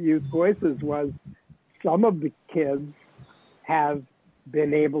in the Youth Voices was some of the kids have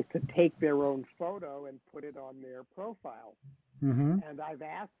been able to take their own photo and put it on their profile. Mm-hmm. And I've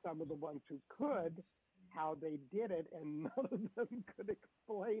asked some of the ones who could how they did it, and none of them could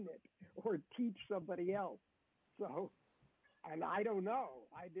explain it or teach somebody else. So, and I don't know.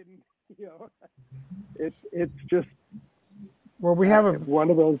 I didn't, it's just. Well, we have one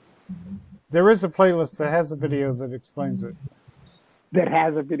of those. There is a playlist that has a video that explains it. That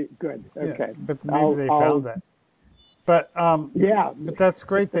has a video. Good. Okay. Yeah, but maybe they found that. But yeah. but that's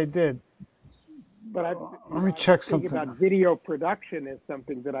great they did. But Let me check think something. about video production as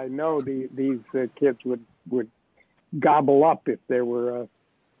something that I know these kids would gobble up if there were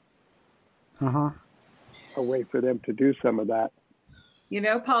a way for them to do some of that. You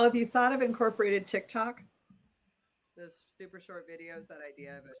know, Paul, have you thought of incorporated TikTok? Those super short videos, that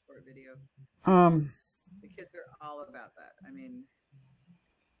idea of a short video. The kids are all about that. I mean,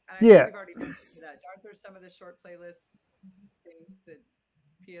 I think we've already done that. Aren't there some of the short playlist things that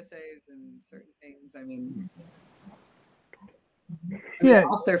PSAs and certain things? I mean,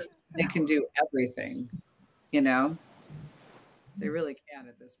 they can do everything, you know? They really can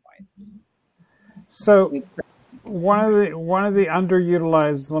at this point. So one of the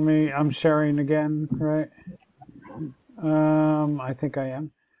underutilized, I'm sharing again, right? I think I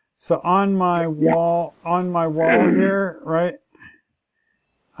am. So on my wall here, right?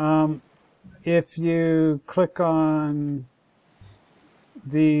 If you click on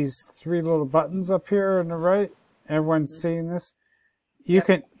these three little buttons up here on the right, everyone's seeing this. If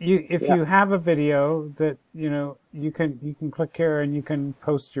you have a video that you can click here and you can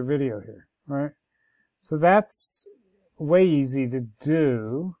post your video here, right? So that's way easy to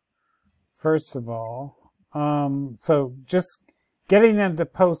do. First of all, so just getting them to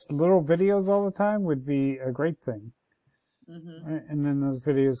post little videos all the time would be a great thing. Right? And then those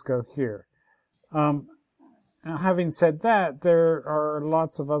videos go here. Now, having said that, there are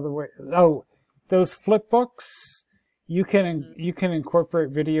lots of other ways. Oh, those flip books, you can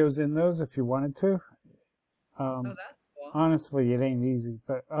incorporate videos in those if you wanted to. That's cool. Honestly, it ain't easy,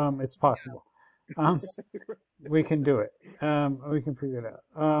 but it's possible. We can do it. We can figure it out.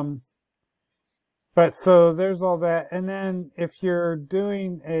 But so there's all that. And then if you're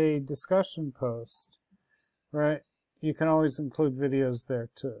doing a discussion post, right, you can always include videos there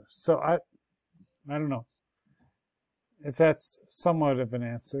too. So I don't know if that's somewhat of an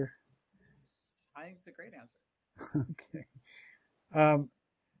answer. I think it's a great answer. Okay.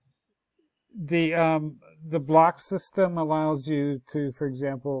 The block system allows you to, for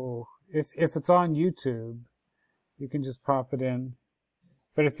example, if it's on YouTube, you can just pop it in.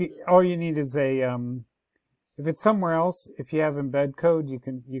 But all you need is a if it's somewhere else, if you have embed code, you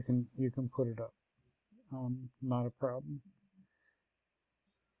can put it up. Not a problem.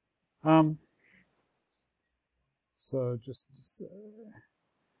 So just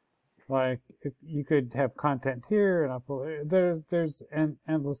like if you could have content here and upload, there's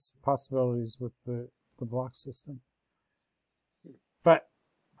endless possibilities with the block system. But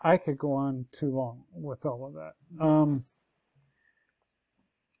I could go on too long with all of that.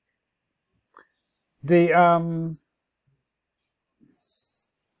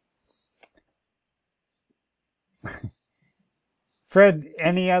 Fred,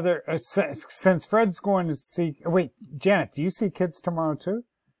 any other, since Fred's going to see, wait, Janet, do you see kids tomorrow too?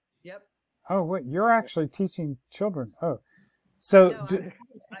 Yep. Oh, wait, you're actually teaching children. Oh, so. No, I'm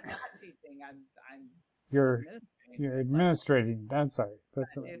not teaching. You're administrating. I'm sorry.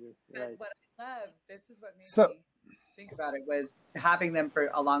 That's what I love, this is what made me think about it, was having them for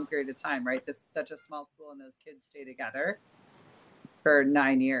a long period of time, right? This is such a small school and those kids stay together for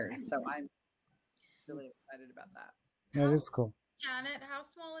 9 years. So I'm really excited about that. That is cool. Janet, how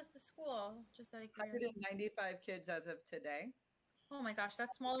small is the school? Just out of curiosity. 195 kids as of today. Oh my gosh,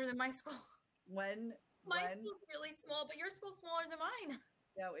 that's smaller than my school. My school's really small, but your school's smaller than mine.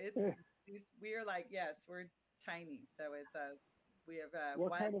 No, we are like, yes, we're tiny. So we have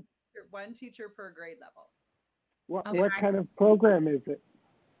one teacher per grade level. What kind of program is it,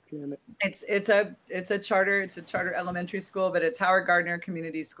 Janet? It's a charter elementary school, but it's Howard Gardner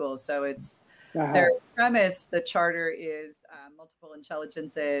Community School. So it's their premise. The charter is multiple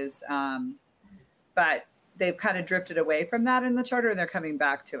intelligences, but they've kind of drifted away from that in the charter, and they're coming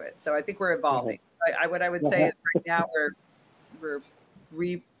back to it. So I think we're evolving. So what I would say is right now we're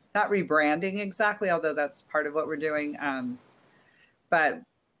not rebranding exactly, although that's part of what we're doing. But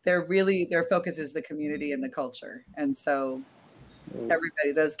their focus is the community and the culture. And so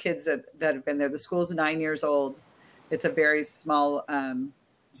everybody, those kids that have been there, the school's 9 years old. It's a very small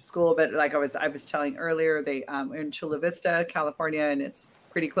school, but like I was telling earlier, they in Chula Vista, California, and it's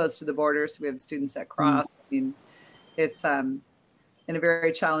pretty close to the border. So we have students that cross. I mean, it's in a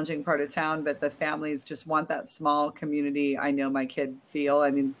very challenging part of town, but the families just want that small community. I know my kid feel.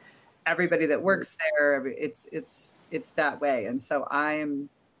 I mean, everybody that works there, it's that way. And so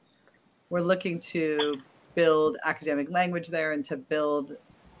we're looking to build academic language there and to build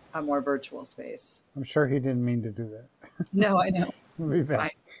a more virtual space. I'm sure he didn't mean to do that. No, I know. We'll be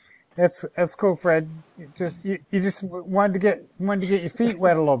back. That's cool, Fred. You just wanted to get your feet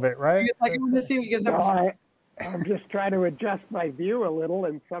wet a little bit, right? I want to see because I'm just trying to adjust my view a little,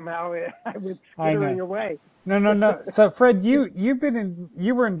 and somehow I was I know. skittering away. No. So, Fred, you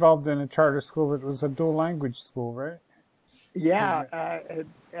were involved in a charter school that was a dual language school, right? Yeah,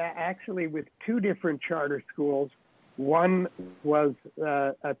 actually, with two different charter schools. One was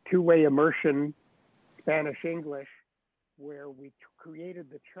a two-way immersion, Spanish-English, where we created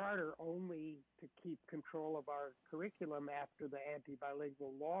the charter only to keep control of our curriculum after the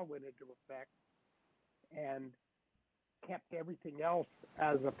anti-bilingual law went into effect, and kept everything else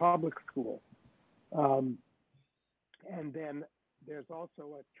as a public school. And then there's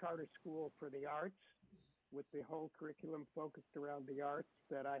also a charter school for the arts with the whole curriculum focused around the arts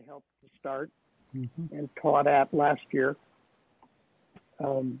that I helped to start and taught at last year.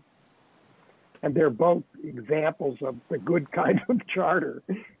 And they're both examples of the good kind of charter.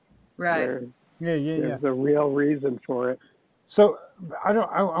 right. There's a real reason for it. So I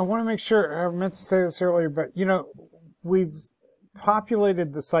want to make sure, I meant to say this earlier, but we've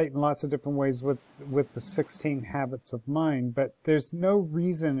populated the site in lots of different ways with the 16 habits of mind, but there's no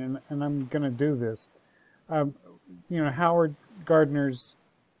reason, and I'm going to do this. Howard Gardner's,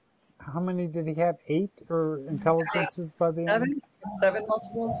 how many did he have? 8 or intelligences by the end? 7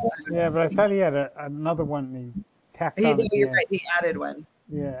 multiples. Yeah, but I thought he had another one he tacked on. You're right, he added one.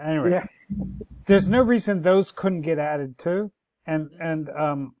 Yeah, anyway. There's no reason those couldn't get added too. And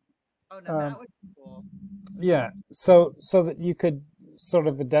that would be cool. Yeah, so that you could sort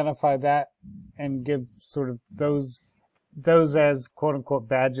of identify that and give sort of those as quote unquote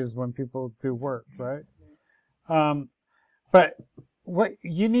badges when people do work, right? But what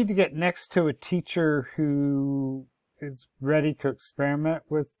you need to get next to a teacher who is ready to experiment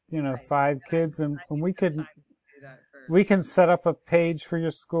with 5 kids, and we can set up a page for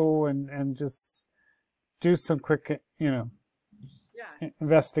your school and just do some quick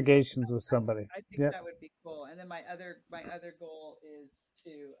investigations with somebody. I think that would be cool. And then my other goal is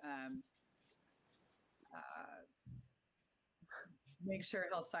to make sure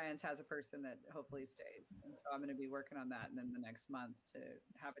health science has a person that hopefully stays. And so I'm going to be working on that, and then the next month to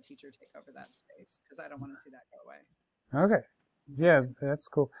have a teacher take over that space, because I don't want to see that go away. Okay. Yeah, that's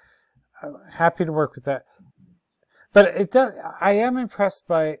cool. I'm happy to work with that. But it does. I am impressed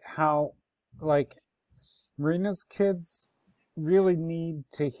by how, Marina's kids really need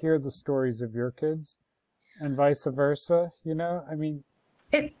to hear the stories of your kids, and vice versa. I mean,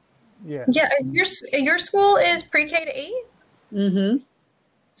 yeah. Your school is pre-K to 8. Mm-hmm.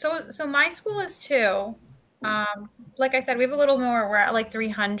 So my school is 2. Like I said, we have a little more. We're at like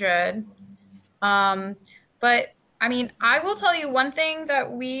 300. But I mean, I will tell you one thing that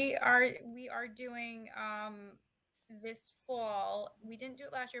we are doing this fall. We didn't do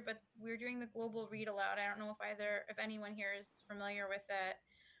it last year, but we're doing the global read aloud. I don't know if anyone here is familiar with it.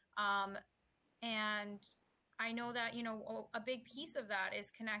 And I know that, a big piece of that is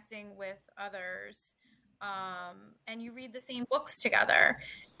connecting with others. And you read the same books together.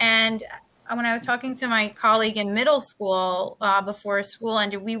 And when I was talking to my colleague in middle school before school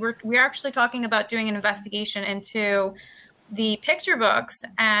ended, we were actually talking about doing an investigation into the picture books.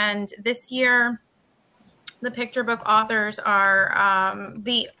 And this year, the picture book authors are,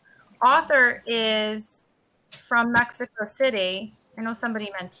 the author is from Mexico City. I know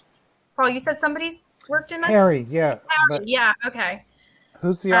somebody mentioned, Paul, you said somebody's worked in Mexico? Harry, yeah. Harry, yeah, okay.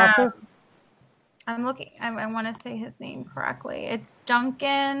 Who's the author? I'm looking, I want to say his name correctly. It's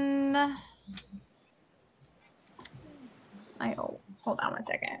Duncan. Hold on one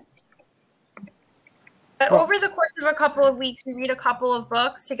second. But over the course of a couple of weeks, we read a couple of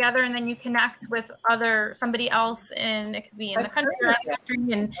books together, and then you connect with somebody else it could be in the country or out of the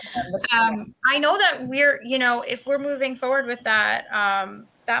country. And I know that if we're moving forward with that,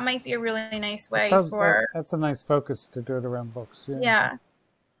 that might be a really nice way that's a nice focus to do it around books. Yeah.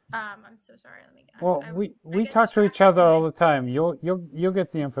 I'm so sorry. Let me. Well, we talk to each other all the time. You'll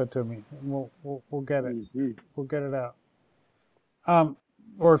get the info to me, and we'll get it. Mm-hmm. We'll get it out.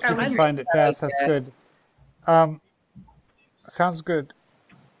 Or if you can find it fast, that's good. Sounds good.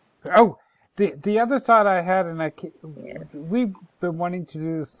 Oh, the other thought I had, and we've been wanting to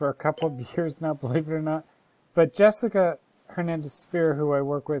do this for a couple of years now, believe it or not. But Jessica Hernandez-Spear, who I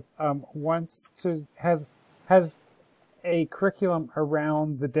work with, has a curriculum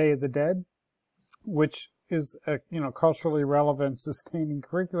around the Day of the Dead, which is a culturally relevant, sustaining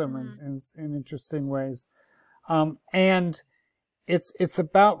curriculum in interesting ways, and it's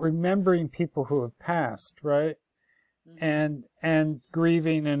about remembering people who have passed, right? Mm-hmm. and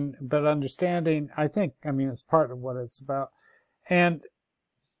grieving but understanding. I mean it's part of what it's about, and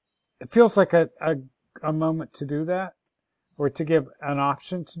it feels like a moment to do that, or to give an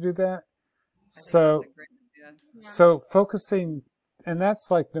option to do that. So, that's a great idea. so focusing, and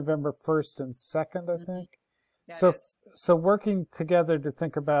that's like November 1st and 2nd, I think. Yeah, So, it is. so working together to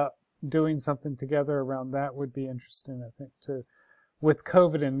think about doing something together around that would be interesting, I think, too, with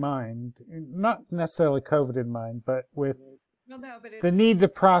COVID in mind. Not necessarily COVID in mind, but with Well, no, but it's the need to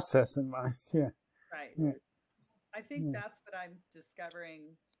process in mind. Yeah. right. Yeah. I think Yeah. that's what I'm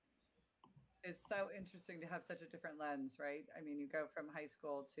discovering is so interesting to have such a different lens, right? I mean, you go from high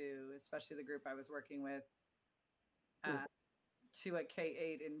school to, especially the group I was working with, to a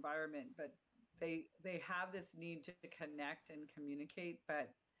K-8 environment, but they have this need to connect and communicate. But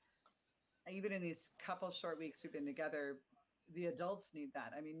even in these couple short weeks we've been together, the adults need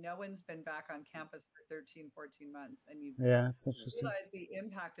that. I mean, no one's been back on campus for 13, 14 months, and you Yeah, it's interesting. realize the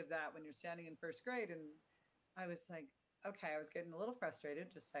impact of that when you're standing in first grade. And I was like, okay, I was getting a little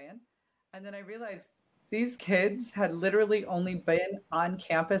frustrated, just saying. And then I realized these kids had literally only been on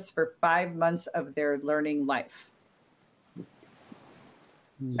campus for 5 months of their learning life.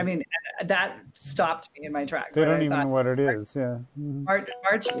 I mean, that stopped me in my tracks. They don't even know what it is. Yeah. Mhm.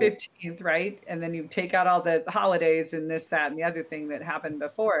 March 15th, right? And then you take out all the holidays and this, that, and the other thing that happened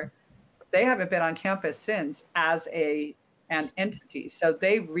before. They haven't been on campus since as an entity. So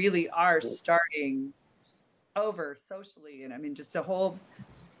they really are starting over socially. And I mean, just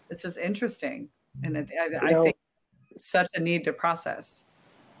it's just interesting. And I think it's such a need to process.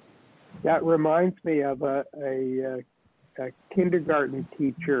 That reminds me of a kindergarten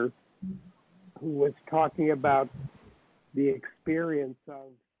teacher who was talking about the experience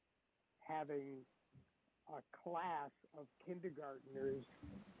of having a class of kindergartners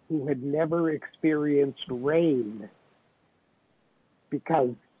who had never experienced rain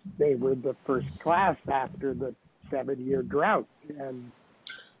because they were the first class after the 7-year drought, and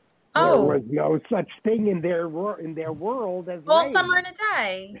there was no such thing in their world as All rain. Summer in a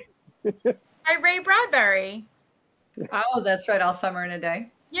Day by Ray Bradbury. Oh, that's right. All Summer in a Day.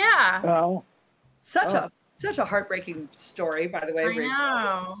 Yeah. Oh, Such a heartbreaking story, by the way. I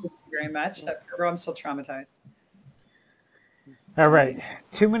know. Thank you very much. I'm still traumatized. All right.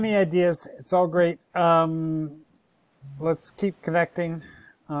 Too many ideas. It's all great. Let's keep connecting.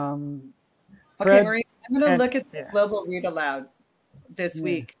 Okay, Fred, Marie, I'm going to look at the Global Read Aloud this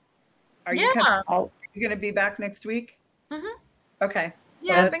week. Are you going to be back next week? Mm-hmm. Okay.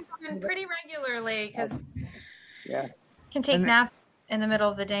 Yeah, I've been coming pretty regularly because can take naps in the middle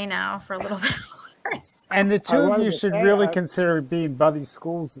of the day now for a little bit longer. And the two of you should really consider being buddy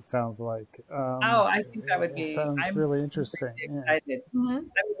schools, it sounds like. I think that would be. Sounds really interesting. Excited. Mm-hmm. I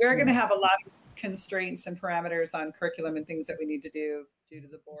mean, we're going to have a lot of constraints and parameters on curriculum and things that we need to do due to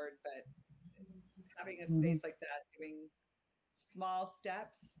the board, but having a space like that, doing small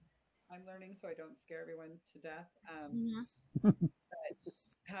steps, I'm learning so I don't scare everyone to death. But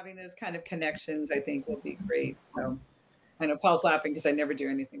having those kind of connections, I think, will be great. So I know Paul's laughing because I never do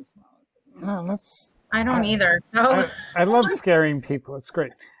anything small. No, I don't either. No. I love scaring people. It's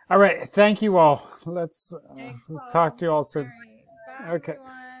great. All right. Thank you all. Let's talk to you all soon. Bye, okay.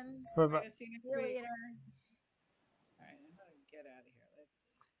 Everyone. Bye-bye. See you later. All right, I'm going to get out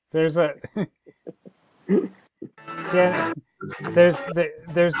of here. Jen,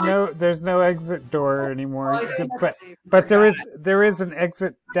 there's no exit door anymore. But there is an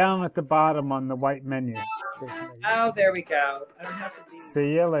exit down at the bottom on the white menu. Oh, there we go. I don't have to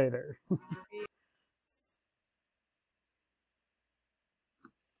See you later.